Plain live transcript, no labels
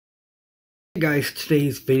Hey guys,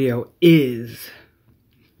 today's video is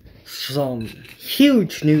some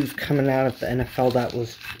huge news coming out of the NFL that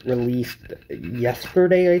was released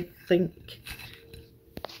yesterday, I think.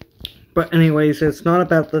 But anyways, it's not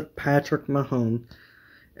about the Patrick Mahomes.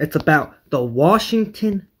 It's about the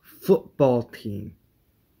Washington football team.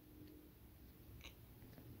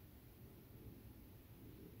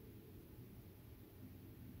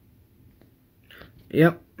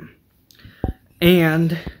 Yep.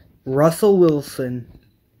 And Russell Wilson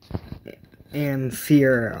and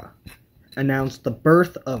Ciara announced the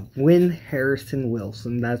birth of Win Harrison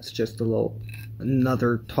Wilson. That's just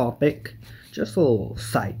another topic. Just a little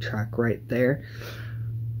sidetrack right there.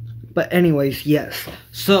 But anyways, yes.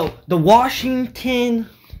 So, the Washington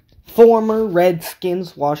former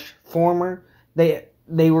Redskins,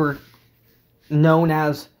 they were known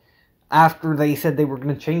as, after they said they were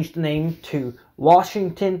going to change the name to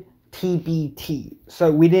Washington TBT. So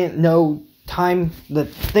we didn't know the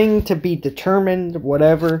thing to be determined,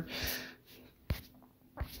 whatever.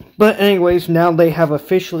 But anyways, now they have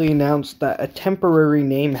officially announced that a temporary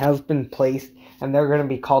name has been placed, and they're going to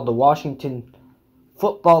be called the Washington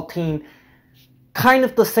football team. Kind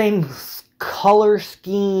of the same color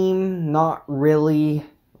scheme, not really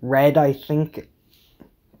red, I think.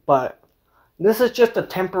 But this is just a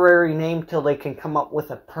temporary name till they can come up with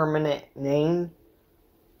a permanent name.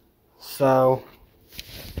 So,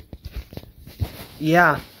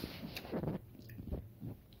 yeah,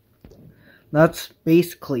 that's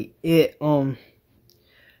basically it. NFL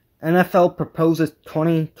proposes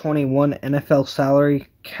 2021 NFL salary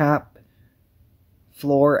cap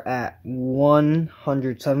floor at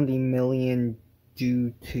 $170 million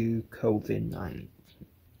due to COVID-19.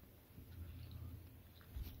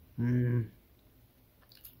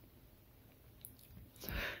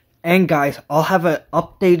 And guys, I'll have an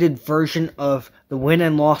updated version of the win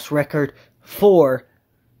and loss record for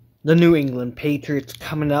the New England Patriots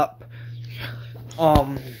coming up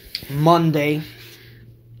Monday.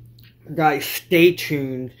 Guys, stay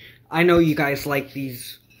tuned. I know you guys like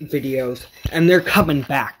these videos, and they're coming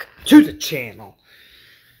back to the channel.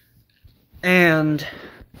 And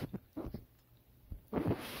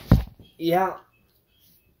yeah,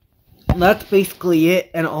 that's basically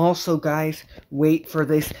it. And also, guys, wait for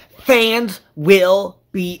this. Fans will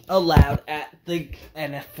be allowed at the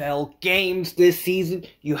NFL games this season.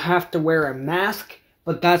 You have to wear a mask,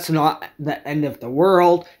 but that's not the end of the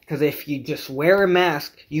world, because if you just wear a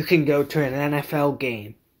mask, you can go to an NFL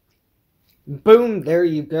game. Boom, there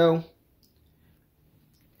you go.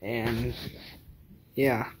 And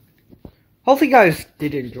yeah. Hopefully you guys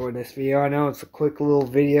did enjoy this video. I know it's a quick little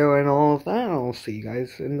video and all of that. I'll see you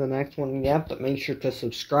guys in the next one. Yeah, but make sure to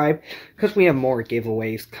subscribe, because we have more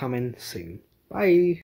giveaways coming soon. Bye.